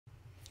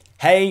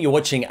Hey, you're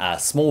watching a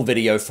small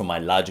video from my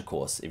larger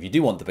course. If you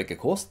do want the bigger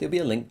course, there'll be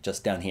a link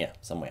just down here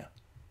somewhere.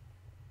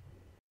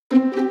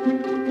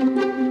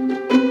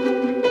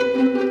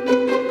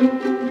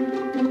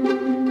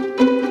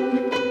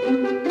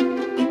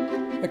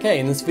 Okay,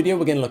 in this video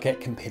we're going to look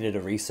at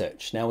competitor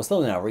research. Now we're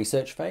still in our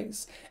research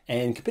phase,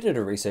 and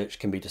competitor research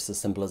can be just as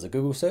simple as a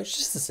Google search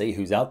just to see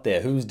who's out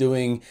there, who's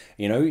doing,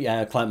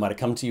 a client might have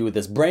come to you with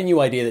this brand new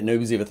idea that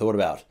nobody's ever thought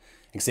about.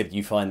 Except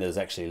you find there's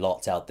actually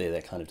lots out there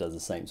that kind of does the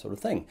same sort of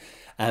thing.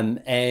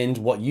 And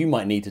what you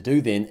might need to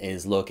do then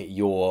is look at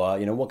your,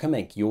 what can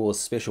make yours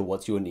special?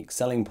 What's your unique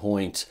selling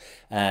point?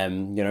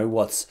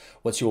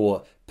 What's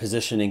your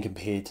positioning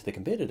compared to the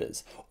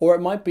competitors? Or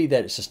it might be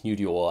that it's just new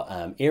to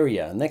your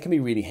area, and that can be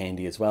really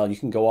handy as well. You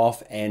can go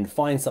off and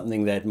find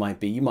something that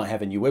might be, you might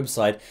have a new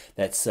website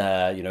that's,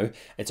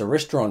 it's a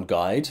restaurant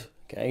guide.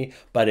 Okay,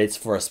 but it's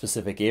for a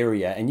specific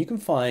area, and you can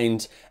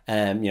find,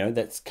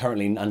 that's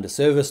currently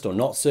underserviced or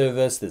not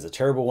serviced. There's a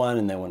terrible one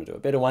and they want to do a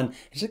better one.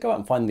 You just go out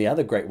and find the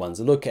other great ones.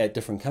 Look at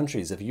different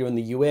countries. If you're in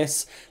the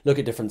US, look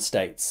at different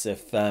states.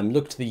 If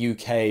look to the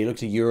UK, look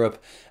to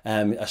Europe,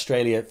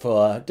 Australia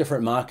for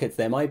different markets.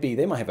 They might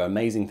have an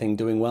amazing thing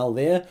doing well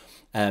there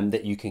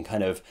that you can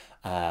kind of,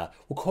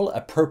 we'll call it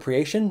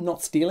appropriation,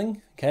 not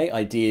stealing. Okay,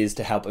 ideas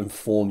to help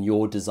inform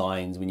your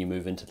designs when you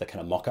move into the kind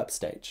of mock-up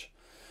stage.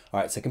 All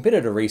right, so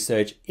competitor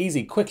research,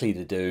 easy, quickly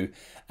to do,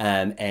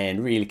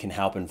 and really can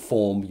help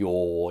inform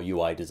your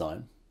UI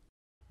design.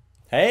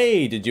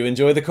 Hey, did you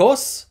enjoy the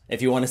course?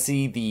 If you want to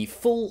see the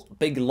full,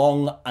 big,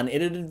 long,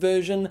 unedited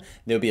version,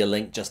 there'll be a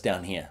link just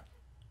down here.